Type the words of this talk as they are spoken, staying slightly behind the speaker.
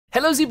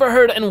Hello Zebra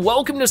Herd and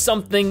welcome to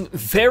something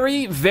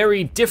very,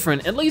 very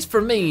different, at least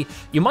for me.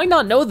 You might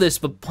not know this,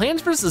 but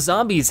Plants vs.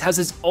 Zombies has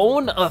its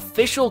own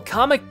official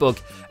comic book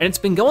and it's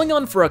been going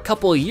on for a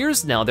couple of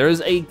years now. There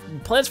is a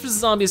Plants vs.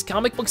 Zombies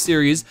comic book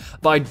series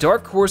by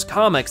Dark Horse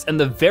Comics and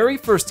the very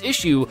first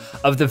issue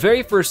of the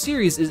very first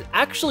series is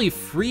actually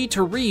free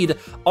to read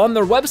on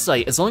their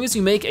website. As long as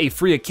you make a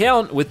free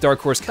account with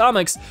Dark Horse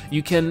Comics,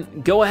 you can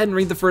go ahead and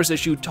read the first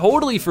issue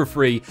totally for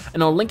free,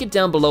 and I'll link it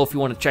down below if you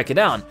want to check it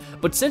out.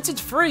 But since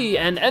it's free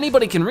and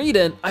anybody can read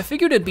it, I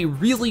figured it'd be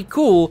really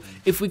cool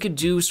if we could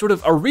do sort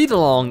of a read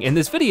along in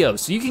this video.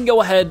 So you can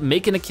go ahead,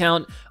 make an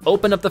account,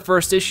 open up the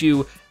first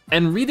issue,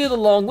 and read it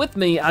along with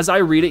me as I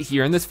read it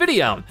here in this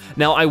video.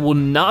 Now, I will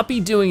not be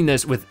doing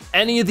this with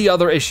any of the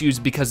other issues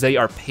because they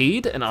are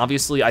paid, and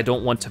obviously I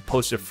don't want to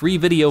post a free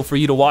video for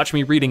you to watch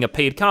me reading a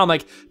paid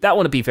comic. That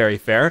wouldn't be very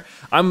fair.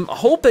 I'm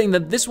hoping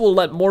that this will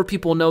let more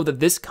people know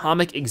that this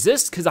comic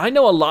exists, because I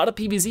know a lot of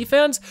PvZ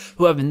fans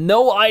who have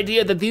no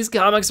idea that these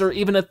comics are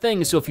even a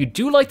thing. So if you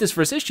do like this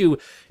first issue,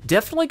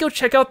 definitely go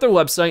check out their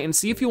website and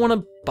see if you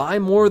wanna buy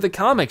more of the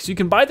comics. You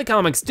can buy the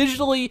comics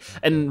digitally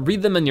and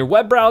read them in your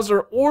web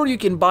browser, or you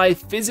can buy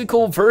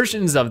physical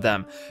versions of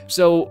them.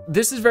 So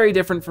this is very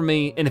different for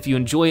me, and if you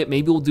enjoy it,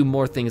 maybe we'll do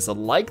more things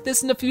like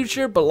this in the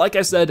future, but like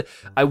I said,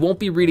 I won't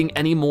be reading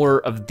any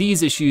more of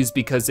these issues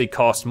because they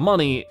cost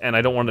money, and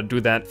I don't wanna do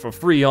that for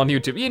free on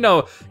YouTube. You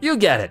know, you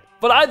get it.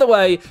 But either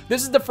way,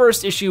 this is the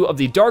first issue of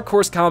the Dark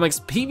Horse Comics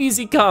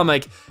PvZ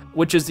comic,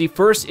 which is the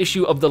first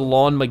issue of the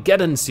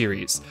Lawnmageddon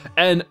series.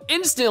 And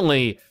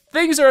instantly,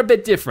 things are a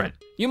bit different.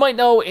 You might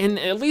know in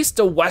at least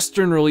the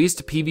Western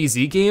released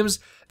PvZ games,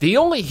 the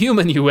only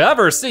human you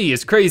ever see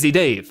is Crazy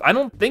Dave. I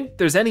don't think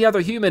there's any other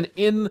human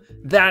in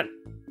that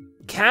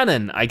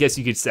canon, I guess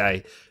you could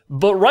say.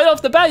 But right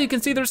off the bat, you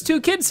can see there's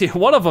two kids here.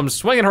 One of them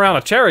swinging around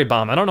a cherry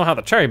bomb. I don't know how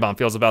the cherry bomb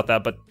feels about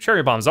that, but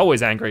cherry bomb's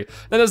always angry.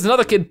 Then there's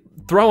another kid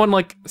throwing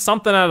like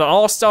something at an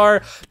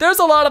all-star. There's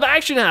a lot of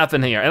action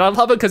happening here, and I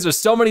love it because there's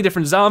so many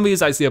different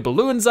zombies. I see a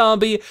balloon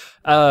zombie,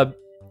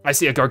 I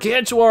see a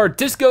gargantuar,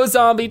 disco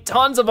zombie,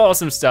 tons of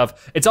awesome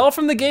stuff. It's all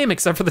from the game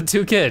except for the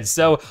two kids.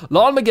 So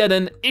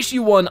Lawnmageddon,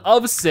 issue 1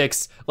 of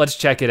 6. Let's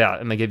check it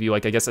out. And they give you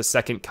like, I guess a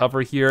second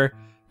cover here.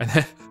 And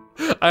then,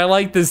 I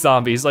like this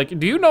zombie. He's like,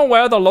 do you know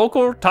where the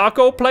local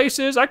taco place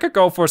is? I could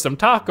go for some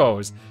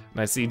tacos.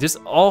 And I see just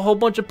a whole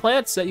bunch of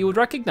plants that you would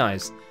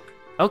recognize.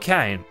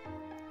 Okay,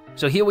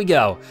 so here we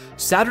go.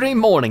 Saturday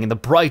morning in the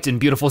bright and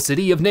beautiful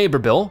city of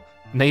Neighborville,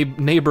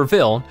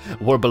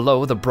 we're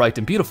below the bright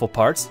and beautiful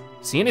parts.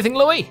 See anything,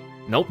 Louis?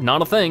 Nope,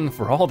 not a thing.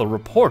 For all the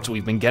reports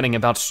we've been getting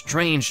about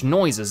strange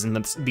noises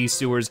in these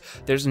sewers,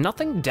 there's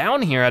nothing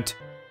down here at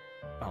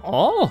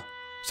all.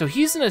 So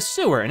he's in a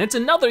sewer and it's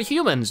another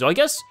human, so I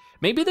guess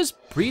maybe this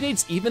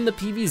predates even the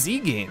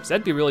PvZ games.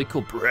 That'd be really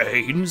cool.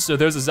 Brains, so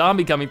there's a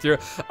zombie coming through.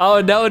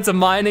 Oh no, it's a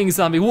mining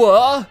zombie.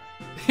 Whoa,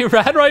 he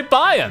ran right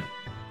by him.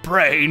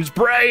 Brains,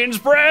 brains,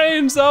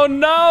 brains, oh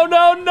no,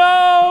 no,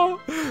 no.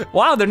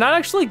 Wow, they're not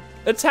actually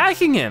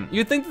attacking him.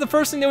 You'd think the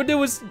first thing they would do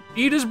was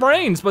eat his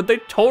brains, but they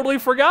totally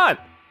forgot.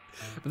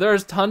 But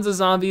there's tons of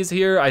zombies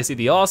here. I see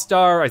the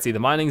all-star, I see the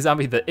mining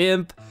zombie, the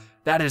imp.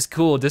 That is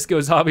cool. Disco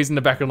zombies in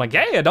the background like,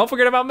 hey, don't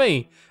forget about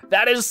me.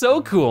 That is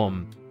so cool.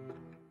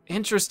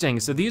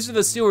 Interesting, so these are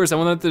the sewers. I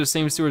wonder if they're the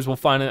same sewers we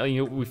find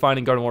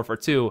in Garden Warfare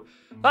 2.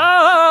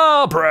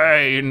 Ah,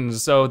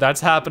 brains. So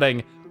that's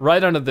happening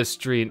right under the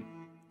street.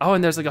 Oh,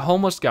 and there's like a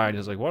homeless guy, and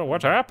he's like,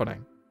 what's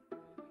happening?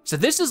 So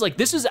this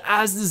is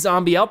as the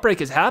zombie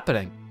outbreak is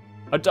happening.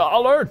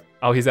 $1.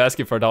 Oh, he's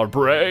asking for $1.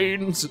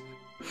 Brains.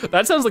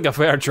 That sounds like a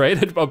fair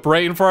trade, a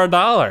brain for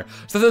 $1.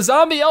 So the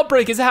zombie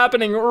outbreak is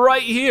happening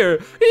right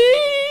here.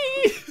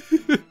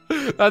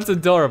 That's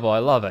adorable, I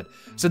love it.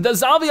 So the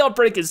zombie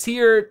outbreak is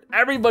here.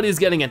 Everybody's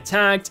getting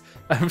attacked.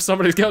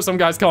 Some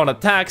guy's calling a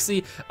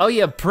taxi. Oh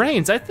yeah,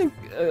 brains, I think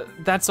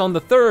that's on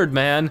the 3rd,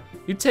 man.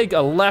 You take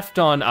a left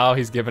on, oh,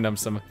 he's giving him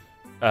some,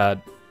 I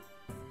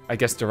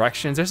guess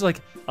directions. There's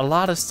like a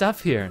lot of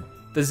stuff here.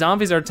 The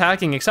zombies are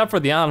attacking except for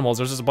the animals.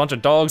 There's just a bunch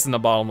of dogs in the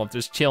bottom of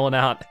just chilling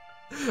out.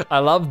 I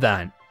love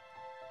that.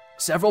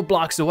 Several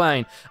blocks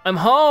away, I'm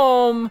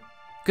home.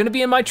 Gonna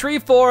be in my tree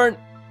fort.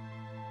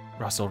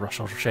 Rustle,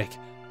 rustle, shake.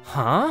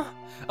 Huh?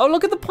 Oh,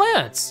 look at the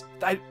plants.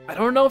 I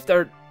don't know if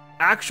they're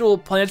actual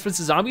Plants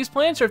vs. Zombies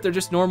plants or if they're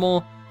just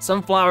normal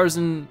sunflowers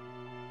and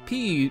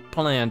pea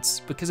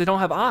plants because they don't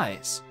have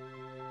eyes.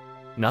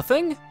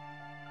 Nothing?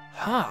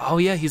 Huh, oh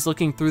yeah, he's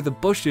looking through the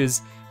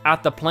bushes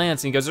at the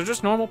plants and he goes, they're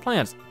just normal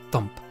plants.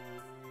 Thump,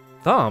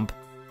 thump,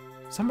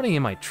 somebody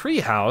in my tree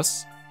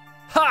house?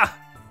 Ha!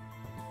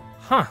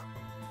 Huh,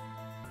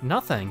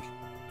 nothing.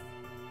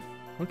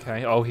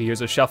 Okay, oh,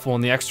 here's a shuffle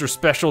in the extra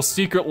special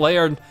secret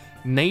lair.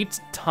 Nate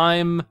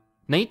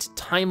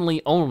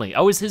Timely Only.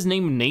 Oh, is his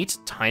name Nate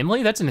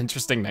Timely? That's an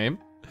interesting name.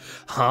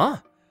 Huh?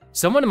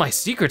 Someone in my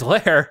secret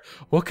lair?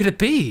 What could it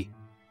be?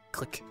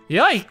 Click,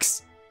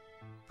 yikes.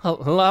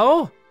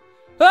 Hello?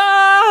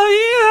 Ah,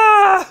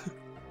 yeah!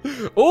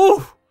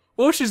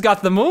 Oh, she's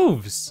got the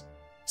moves.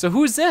 So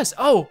who's this?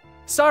 Oh,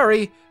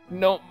 sorry,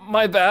 No,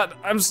 my bad,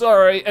 I'm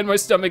sorry, and my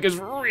stomach is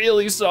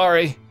really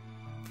sorry.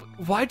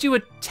 Why'd you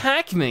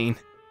attack me?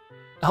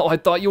 Oh, I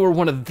thought you were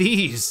one of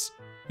these.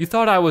 You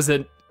thought I was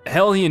an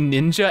alien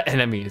ninja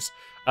enemies.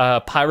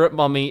 Pirate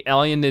mummy,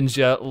 alien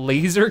ninja,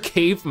 laser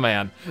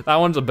caveman. That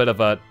one's a bit of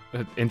an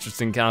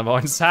interesting combo.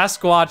 And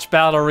Sasquatch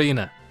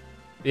ballerina.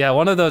 Yeah,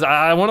 one of those,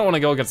 I wouldn't want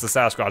to go against the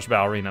Sasquatch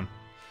ballerina.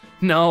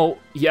 No,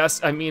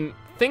 yes, I mean,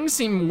 things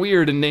seem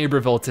weird in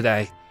Neighborville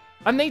today.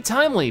 I'm Nate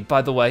Timely,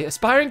 by the way,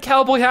 aspiring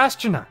cowboy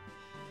astronaut.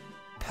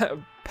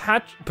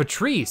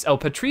 Patrice, oh,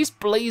 Patrice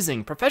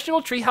Blazing,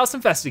 professional treehouse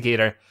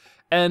investigator.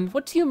 And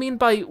what do you mean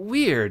by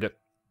weird?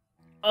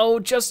 Oh,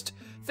 just,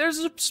 there's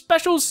a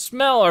special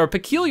smell, or a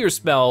peculiar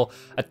smell,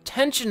 a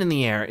tension in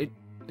the air.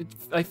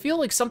 I feel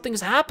like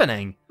something's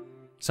happening.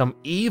 Some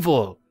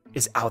evil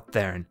is out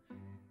there, and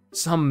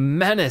some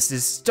menace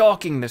is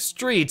stalking the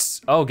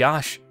streets. Oh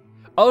gosh.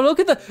 Oh, look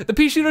at the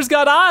pea shooter's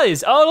got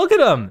eyes. Oh, look at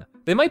them.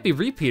 They might be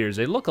repeaters.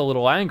 They look a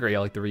little angry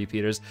like the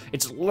repeaters.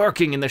 It's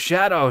lurking in the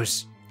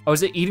shadows. Oh,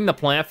 is it eating the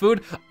plant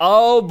food?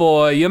 Oh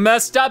boy, you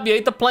messed up, you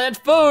ate the plant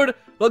food.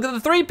 Look at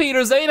the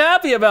three-peaters, they ain't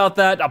happy about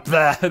that.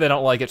 Oh, they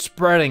don't like it,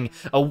 spreading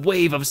a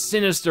wave of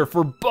sinister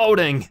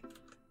foreboding.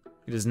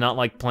 He does not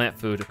like plant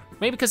food.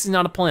 Maybe because he's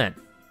not a plant.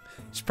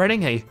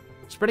 Spreading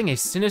a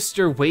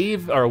sinister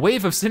wave, or a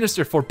wave of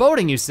sinister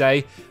foreboding, you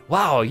say?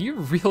 Wow, you're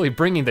really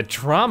bringing the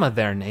drama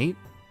there, Nate.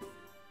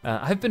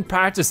 I've been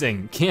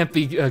practicing, can't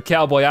be a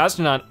cowboy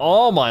astronaut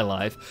all my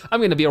life.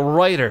 I'm gonna be a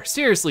writer,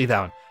 seriously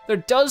though. There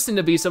does seem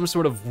to be some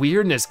sort of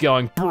weirdness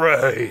going,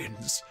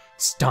 brains.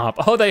 Stomp,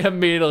 oh, they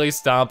immediately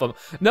stomp him.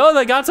 No,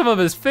 they got some of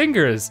his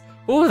fingers.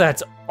 Ooh,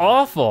 that's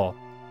awful.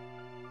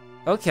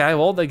 Okay,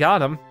 well, they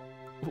got him.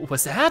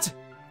 Was that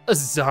a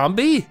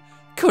zombie?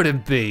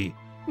 Couldn't be.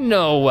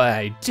 No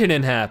way,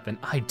 didn't happen.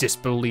 I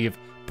disbelieve.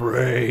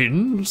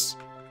 Brains.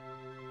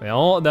 They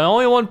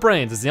only want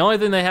brains. It's the only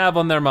thing they have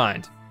on their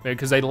mind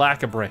because they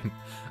lack a brain.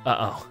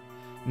 Uh-oh.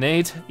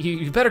 Nate,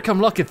 you better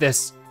come look at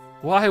this.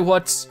 Why,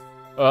 what's,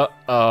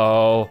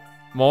 uh-oh.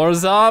 More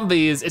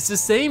zombies. It's the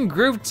same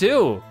group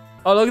too.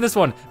 Oh, look at this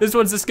one. This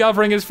one's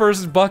discovering his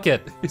first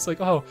bucket. He's like,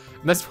 oh,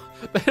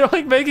 they're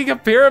like making a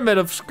pyramid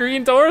of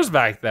screen doors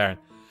back there.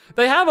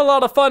 They have a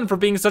lot of fun for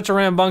being such a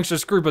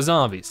rambunctious group of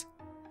zombies.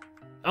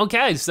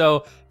 Okay,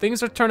 so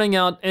things are turning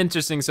out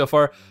interesting so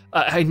far.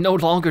 I no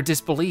longer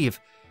disbelieve.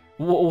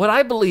 What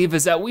I believe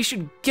is that we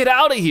should get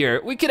out of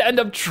here. We could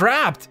end up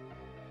trapped.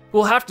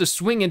 We'll have to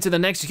swing into the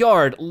next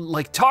yard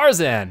like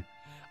Tarzan.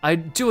 I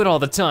do it all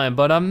the time,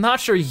 but I'm not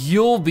sure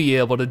you'll be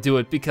able to do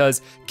it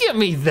because, give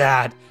me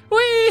that.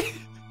 Whee!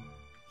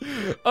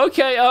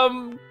 Okay,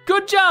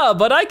 good job,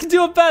 but I can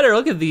do it better.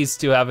 Look at these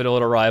two having a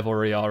little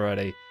rivalry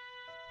already.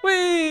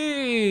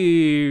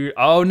 Whee!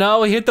 Oh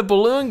no, he hit the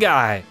balloon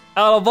guy.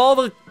 Out of all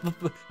the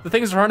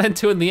things to run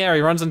into in the air,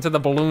 he runs into the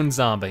balloon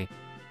zombie.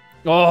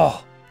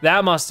 Oh,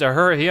 that must have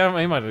hurt. He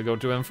might have to go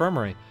to an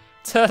infirmary.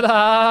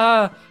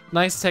 Ta-da!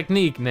 Nice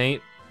technique,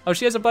 Nate. Oh,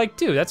 she has a bike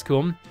too, that's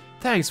cool.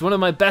 Thanks, one of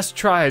my best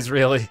tries,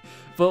 really.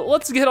 But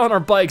let's get on our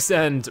bikes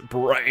and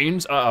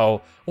brains.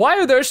 Uh-oh. Why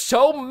are there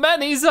so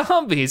many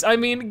zombies? I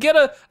mean,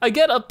 I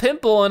get a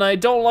pimple and I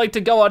don't like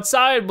to go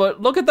outside,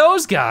 but look at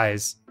those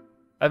guys.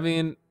 I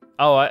mean,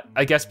 oh,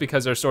 I guess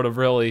because they're sort of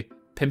really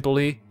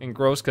pimply and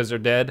gross because they're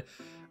dead.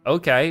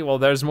 Okay, well,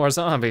 there's more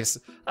zombies.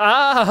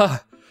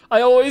 Ah,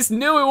 I always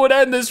knew it would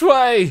end this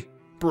way.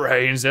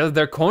 Brains,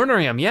 they're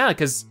cornering them, yeah,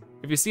 because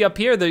if you see up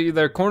here,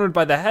 they're cornered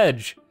by the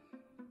hedge.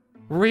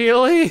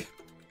 Really?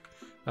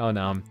 Oh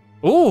no.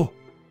 Ooh,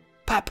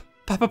 pop,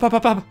 pop, pop, pop,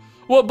 pop, pop.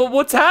 Well, but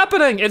what's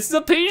happening? It's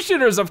the pea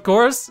shooters, of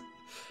course.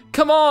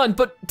 Come on,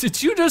 but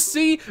did you just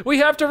see? We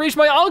have to reach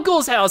my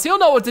uncle's house. He'll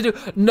know what to do.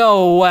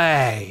 No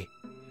way.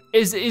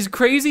 Is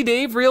Crazy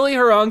Dave really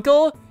her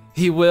uncle?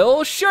 He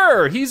will?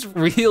 Sure, he's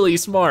really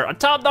smart. A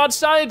top-notch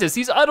scientist.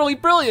 He's utterly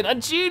brilliant, a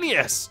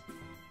genius.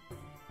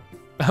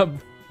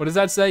 What does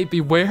that say?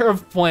 Beware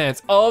of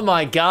plants. Oh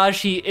my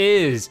gosh, he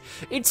is.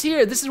 It's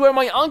here, this is where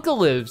my uncle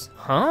lives.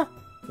 Huh?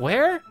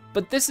 Where?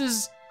 But this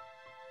is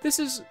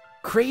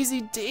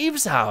Crazy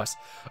Dave's house.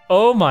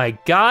 Oh my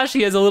gosh,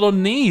 he has a little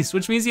niece,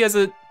 which means he has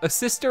a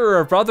sister or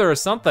a brother or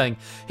something.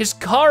 His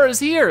car is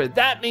here.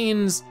 That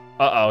means,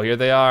 uh-oh, here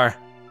they are.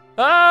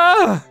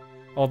 Ah!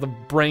 All the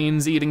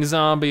brains eating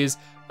zombies.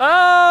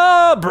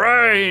 Ah,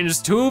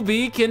 brains to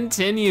be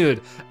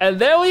continued. And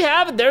there we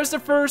have it, there's the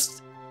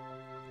first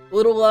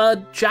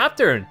little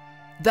chapter.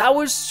 That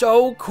was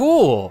so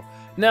cool.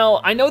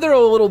 Now, I know they're a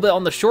little bit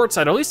on the short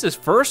side, at least this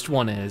first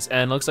one is,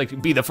 and looks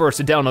like be the first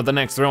to download the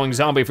next thrilling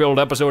zombie-filled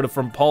episode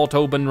from Paul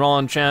Tobin,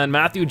 Ron Chan,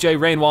 Matthew J.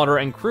 Rainwater,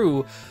 and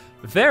crew.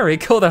 Very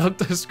cool, that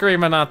looked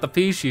screaming at the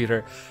pea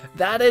shooter.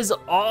 That is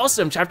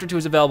awesome. Chapter 2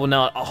 is available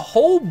now. A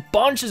whole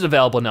bunch is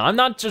available now. I'm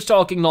not just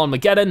talking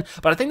Lawnmageddon,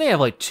 but I think they have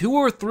like 2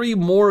 or 3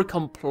 more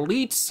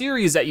complete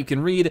series that you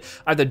can read,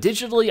 either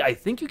digitally. I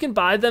think you can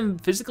buy them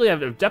physically.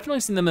 I've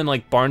definitely seen them in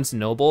like Barnes &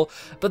 Noble,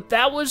 but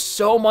that was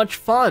so much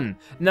fun.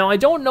 Now, I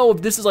don't know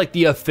if this is like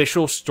the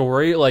official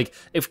story, like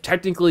if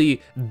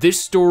technically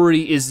this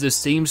story is the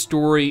same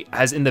story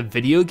as in the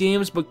video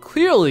games, but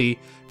clearly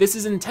this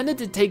is intended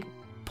to take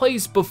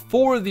place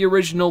before the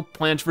original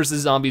Plants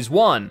vs. Zombies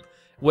 1,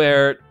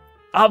 where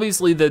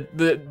obviously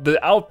the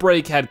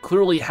outbreak had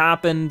clearly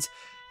happened,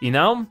 you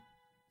know?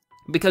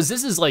 Because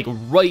this is like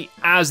right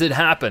as it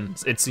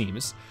happens, it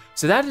seems.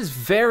 So that is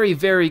very,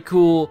 very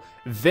cool,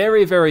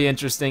 very, very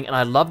interesting, and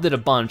I loved it a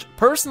bunch.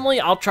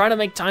 Personally, I'll try to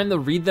make time to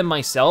read them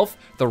myself,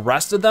 the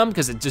rest of them,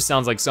 because it just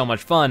sounds like so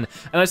much fun.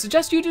 And I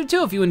suggest you do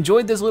too. If you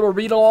enjoyed this little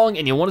read along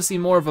and you want to see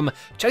more of them,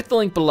 check the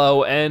link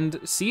below and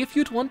see if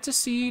you'd want to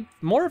see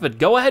more of it.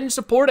 Go ahead and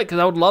support it, because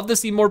I would love to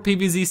see more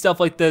PvZ stuff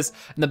like this,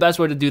 and the best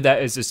way to do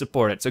that is to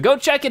support it. So go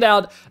check it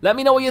out. Let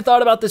me know what you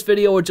thought about this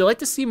video. Would you like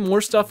to see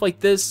more stuff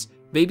like this,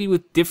 maybe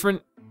with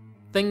different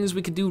things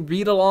we could do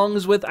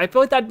read-alongs with? I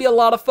feel like that'd be a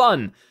lot of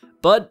fun,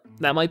 but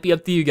that might be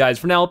up to you guys.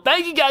 For now,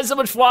 thank you guys so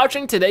much for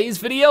watching today's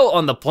video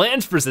on the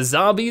Plants vs.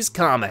 Zombies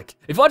comic.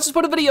 If you watch this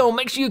part of the video,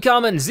 make sure you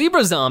comment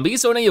Zebra Zombie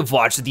so I know you've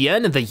watched to the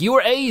end and that you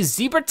are a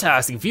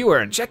Zebratastic viewer.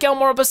 And check out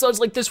more episodes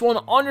like this one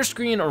on your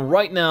screen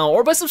right now,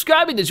 or by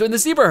subscribing to join the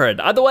Zebra Herd.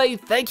 Either way,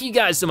 thank you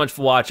guys so much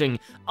for watching.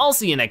 I'll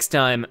see you next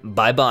time.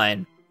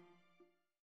 Bye-bye.